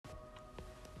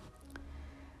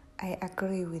I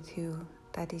agree with you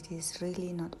that it is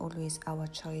really not always our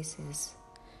choices,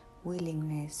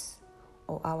 willingness,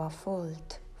 or our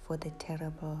fault for the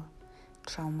terrible,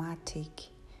 traumatic,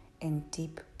 and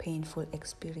deep painful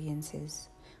experiences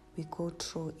we go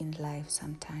through in life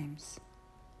sometimes.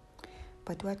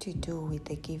 But what you do with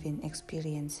the given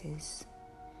experiences,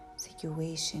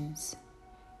 situations,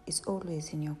 is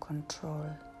always in your control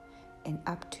and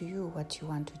up to you what you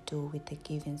want to do with the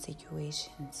given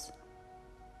situations.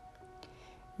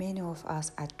 Many of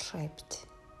us are trapped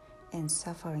and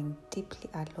suffering deeply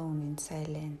alone in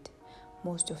silence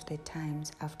most of the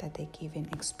times after the given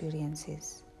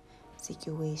experiences,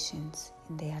 situations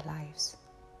in their lives.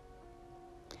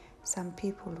 Some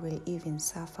people will even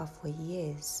suffer for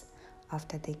years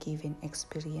after the given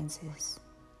experiences.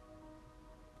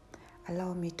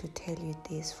 Allow me to tell you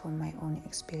this from my own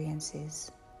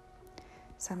experiences.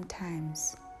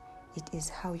 Sometimes it is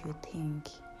how you think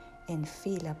and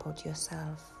feel about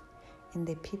yourself and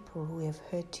the people who have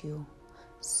hurt you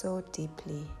so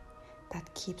deeply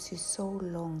that keeps you so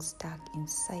long stuck in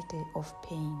cycle of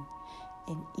pain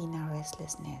and inner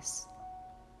restlessness.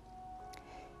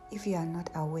 If you are not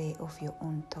aware of your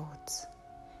own thoughts,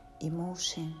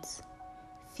 emotions,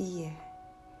 fear,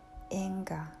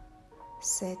 anger,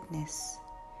 sadness,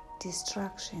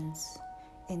 distractions,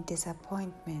 and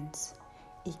disappointments,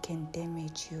 it can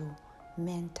damage you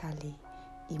mentally,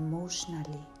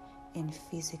 emotionally, and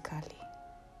physically.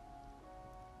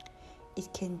 It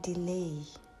can delay,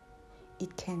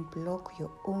 it can block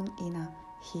your own inner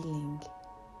healing,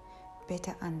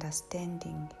 better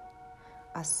understanding,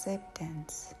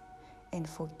 acceptance, and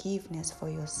forgiveness for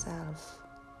yourself,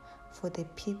 for the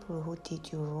people who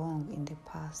did you wrong in the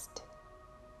past.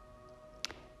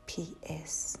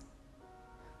 P.S.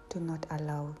 Do not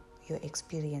allow your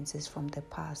experiences from the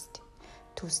past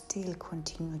to still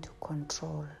continue to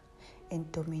control and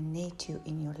dominate you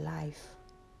in your life.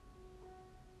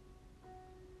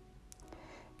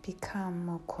 Become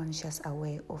more conscious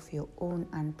aware of your own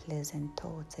unpleasant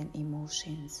thoughts and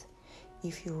emotions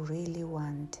if you really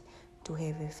want to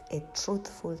have a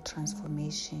truthful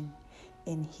transformation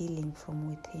and healing from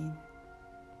within.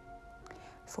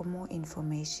 For more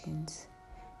information,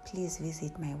 please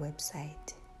visit my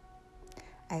website.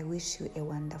 I wish you a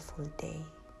wonderful day.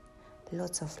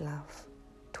 Lots of love.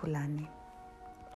 Thulani.